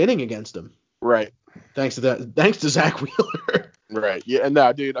one good inning against him. Right. Thanks to Zach Wheeler. Right. Yeah. And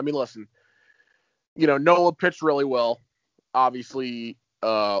no, dude. I mean, listen. Nola pitched really well. Obviously,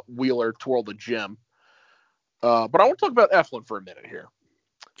 Wheeler twirled the gem. But I want to talk about Eflin for a minute here.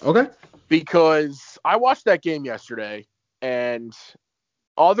 Okay. Because I watched that game yesterday, and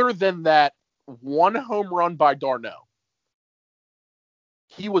other than that one home run by Darno,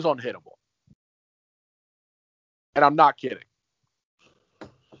 he was unhittable. And I'm not kidding.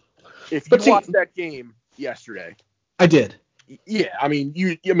 If you watched that game yesterday, I did. Yeah,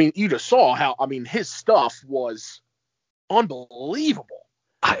 you just saw how his stuff was unbelievable.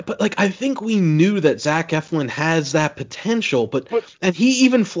 I think we knew that Zach Eflin has that potential, and he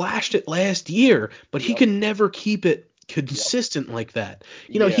even flashed it last year, but he can never keep it consistent like that.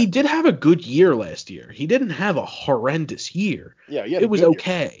 He did have a good year last year. He didn't have a horrendous year. Yeah, it was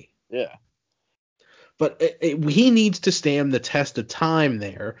okay. Year. Yeah. But he needs to stand the test of time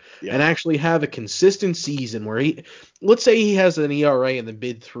there and actually have a consistent season where let's say he has an ERA in the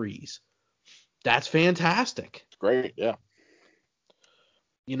mid 3s. That's fantastic. Great, yeah.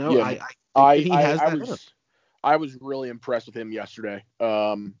 I was really impressed with him yesterday.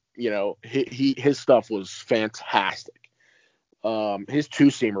 His stuff was fantastic. His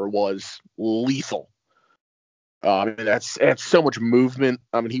two-seamer was lethal. That's so much movement.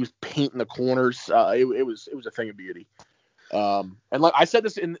 He was painting the corners. It was a thing of beauty. And like I said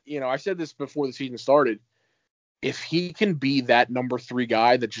this before the season started. If he can be that number 3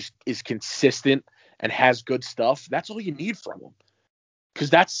 guy that just is consistent and has good stuff, that's all you need from him. Because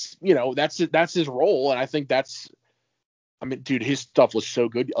that's his role, and I think dude, his stuff was so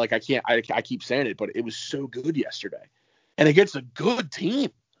good. Like I keep saying it, but it was so good yesterday, and against a good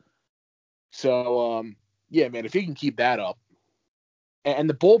team. So yeah, man, if he can keep that up, and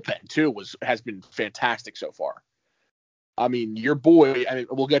the bullpen too has been fantastic so far. Your boy,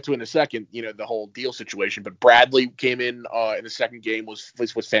 we'll get to it in a second, the whole deal situation, but Bradley came in the second game was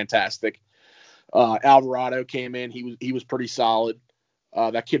fantastic. Alvarado came in, he was pretty solid.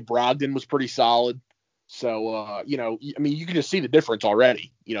 That kid Brogdon was pretty solid. So you can just see the difference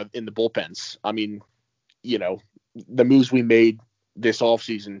already, in the bullpens. The moves we made this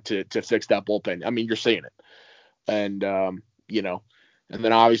offseason to fix that bullpen. You're seeing it. And and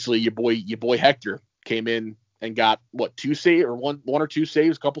then obviously your boy Hector came in and got two saves or one or two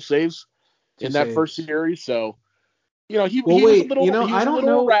saves, a couple saves in that first series. So, he was a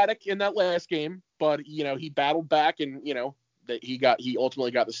little erratic in that last game, but he battled back and that he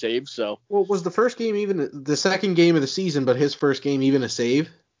ultimately got the save. So, well, was the first game even the second game of the season, but his first game even a save?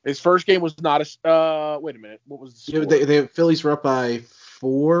 His first game was not a. Wait a minute, what was the score? The Phillies were up by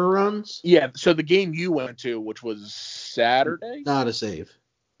 4 runs. Yeah, so the game you went to, which was Saturday, not a save.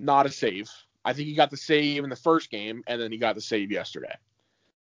 Not a save. I think he got the save in the first game, and then he got the save yesterday.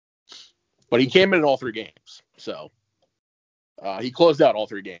 But he came in all 3 games, so he closed out all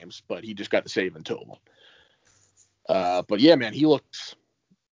 3 games, but he just got the save in 2 of them. But yeah, man, he looked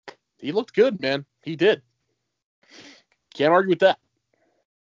good, man. He did. Can't argue with that.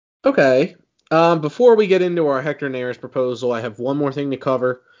 Okay. Before we get into our Hector Neris proposal, I have one more thing to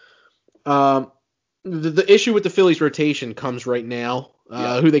cover. The issue with the Phillies rotation comes right now.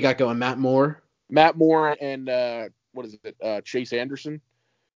 Who they got going? Matt Moore and what is it? Chase Anderson.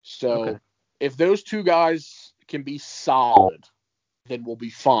 So if those 2 guys can be solid, then we'll be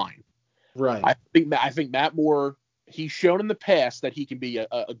fine. Right. I think Matt Moore, he's shown in the past that he can be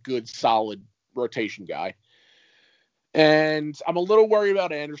a good, solid rotation guy. And I'm a little worried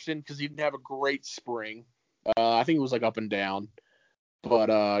about Anderson because he didn't have a great spring. I think it was like up and down. But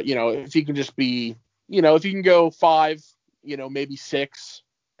if he can just be, if he can go 5, maybe 6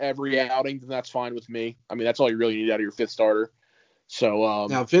 every outing, then that's fine with me. I mean, that's all you really need out of your 5th starter. So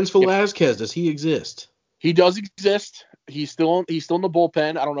Now, Vince Velasquez, does he exist? he does exist. He's still in the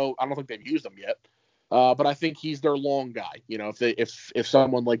bullpen. I don't know. I don't think they've used him yet. But I think he's their long guy. If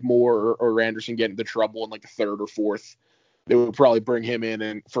someone like Moore or Anderson get into trouble in like the 3rd or 4th, they would probably bring him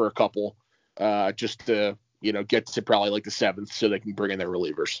in for a couple, just to get to probably like the 7th, so they can bring in their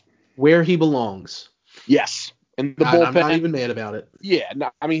relievers. Where he belongs. Yes, and the bullpen. bullpen. I'm not even mad about it. Yeah,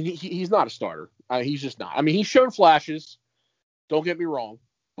 no, I mean he's not a starter. He's just not. I mean, he's shown flashes. Don't get me wrong,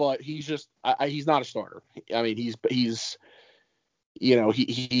 but he's just he's not a starter. I mean, he's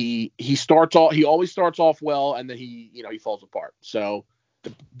he starts off. He always starts off well, and then he falls apart. So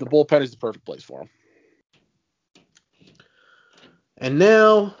the bullpen is the perfect place for him. And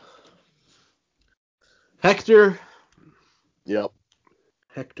now, Hector. Yep.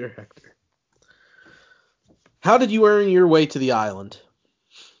 Hector. How did you earn your way to the island?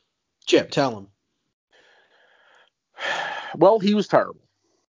 Chip, tell him. Well, he was terrible.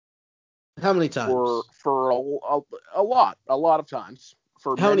 How many times? For a lot of times.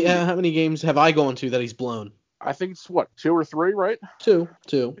 For how many games have I gone to that he's blown? I think it's 2 or 3, right? Two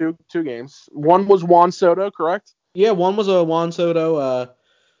games. One was Juan Soto, correct? Yeah, one was a Juan Soto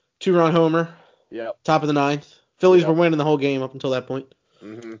 2-run homer. Yep. Top of the 9th. Phillies were winning the whole game up until that point.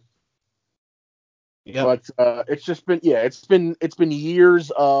 Mm-hmm. Yep. But it's just been it's been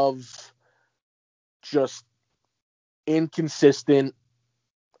years of just inconsistent,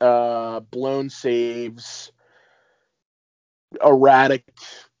 blown saves, erratic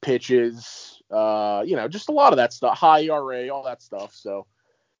pitches, just a lot of that stuff, high ERA, all that stuff. So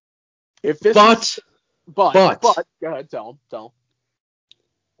if this but go ahead, tell him.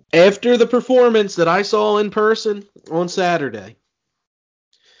 After the performance that I saw in person on Saturday,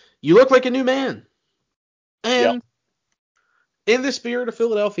 you look like a new man. And in the spirit of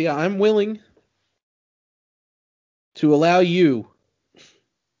Philadelphia, I'm willing to allow you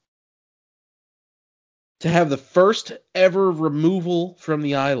to have the first ever removal from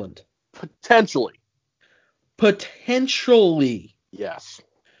the island. Potentially. Yes.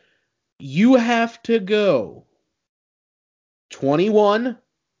 You have to go 21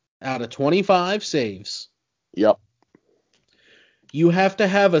 out of 25 saves. Yep. You have to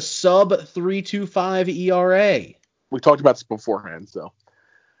have a sub 3.25 ERA. We talked about this beforehand, so.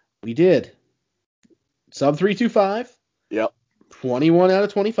 We did. Sub 3.25. Yep. 21 out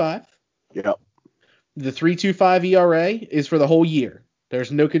of 25. Yep. The 3.25 ERA is for the whole year.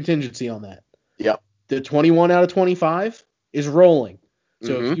 There's no contingency on that. Yep. The 21 out of 25 is rolling.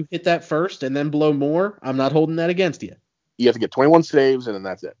 So if you hit that first and then blow more, I'm not holding that against you. You have to get 21 saves, and then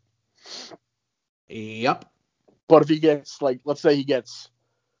that's it. Yep. But if he gets, let's say he gets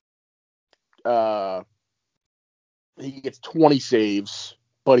 20 saves,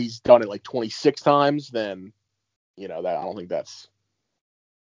 but he's done it 26 times, then, that I don't think that's...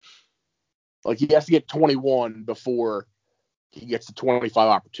 he has to get 21 before he gets to 25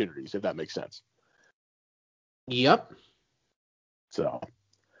 opportunities, if that makes sense. Yep. So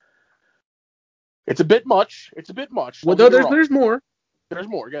it's a bit much. Well, no, there's more. There's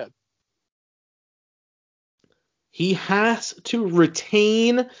more. Go ahead. He has to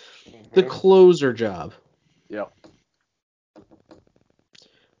retain the closer job. Yep.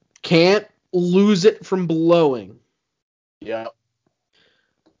 Can't lose it from blowing. Yep.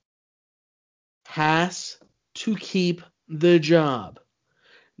 Has to keep the job.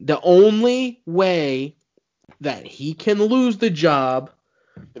 The only way that he can lose the job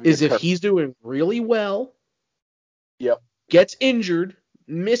is if he's doing really well, gets injured,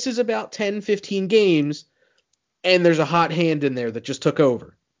 misses about 10, 15 games, and there's a hot hand in there that just took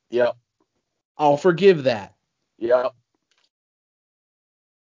over. Yep. I'll forgive that. Yep.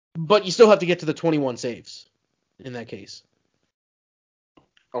 But you still have to get to the 21 saves in that case.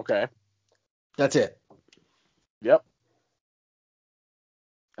 Okay. That's it. Yep.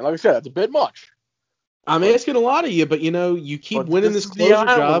 And like I said, that's a bit much. I'm asking a lot of you, but you keep winning this closer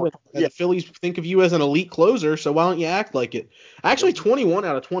job, and the Phillies think of you as an elite closer, so why don't you act like it? Actually, 21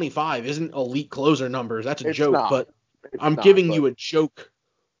 out of 25 isn't elite closer numbers. That's a joke, but I'm giving you a joke.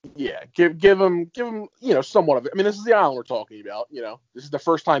 Yeah, give him, somewhat of it. I mean, this is the island we're talking about. This is the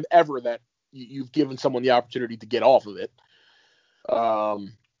first time ever that you've given someone the opportunity to get off of it. But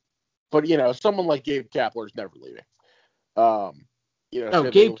someone like Gabe Kapler is never leaving.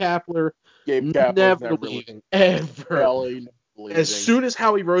 Gabe Kapler never leaving. Ever. As soon as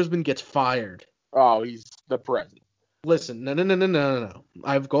Howie Roseman gets fired. Oh, he's the president. Listen, no.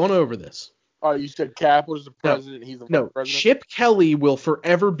 I've gone over this. Oh, you said Kapler's the president. He's the vice No, president. Chip Kelly will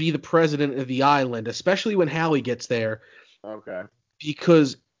forever be the president of the island, especially when Howie gets there, Okay.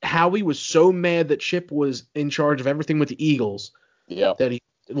 because Howie was so mad that Chip was in charge of everything with the Eagles Yep. that he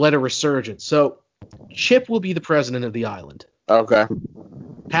led a resurgence. So Chip will be the president of the island. Okay.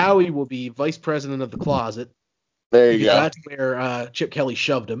 Howie will be vice president of the closet, There you because go. that's where Chip Kelly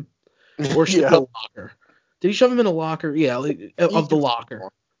shoved him, or shoved Yeah. him in a locker. Did he shove him in a locker? Yeah, of the locker.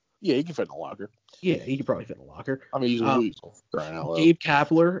 Yeah, he can fit in a locker. Yeah, he could probably fit in a locker. I mean, he's a weasel. Crying out loud. Gabe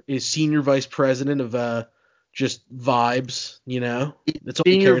Kapler is senior vice president of just vibes, That's all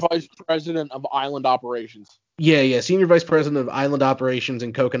he Senior cares. vice president of island operations. Yeah, senior vice president of island operations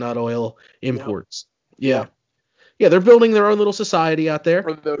and coconut oil imports. Yep. Yeah, they're building their own little society out there.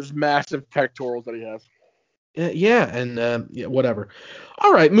 For those massive pectorals that he has. Whatever.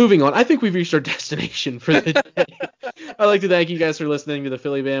 All right, moving on. I think we've reached our destination for the day. I'd like to thank you guys for listening to the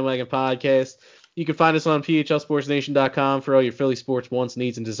Philly Bandwagon Podcast. You can find us on phlsportsnation.com for all your Philly sports wants,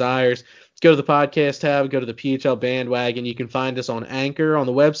 needs, and desires. Go to the podcast tab, go to the PHL Bandwagon. You can find us on Anchor on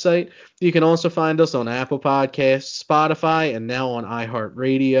the website. You can also find us on Apple Podcasts, Spotify, and now on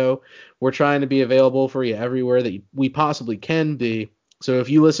iHeartRadio. We're trying to be available for you everywhere that we possibly can be. So if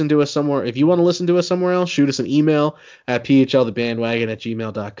you want to listen to us somewhere else, shoot us an email at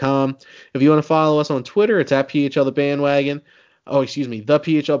phlthebandwagon@gmail.com. If you want to follow us on Twitter, it's at phlthebandwagon. The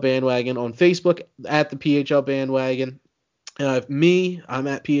PHL Bandwagon. On Facebook, at the PHL Bandwagon. I'm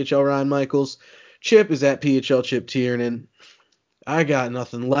at PHL Ryan Michaels. Chip is at PHL Chip Tiernan. I got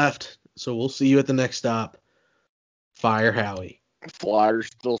nothing left, so we'll see you at the next stop. Fire Howie. Flyers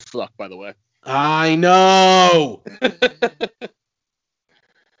still suck, by the way. I know!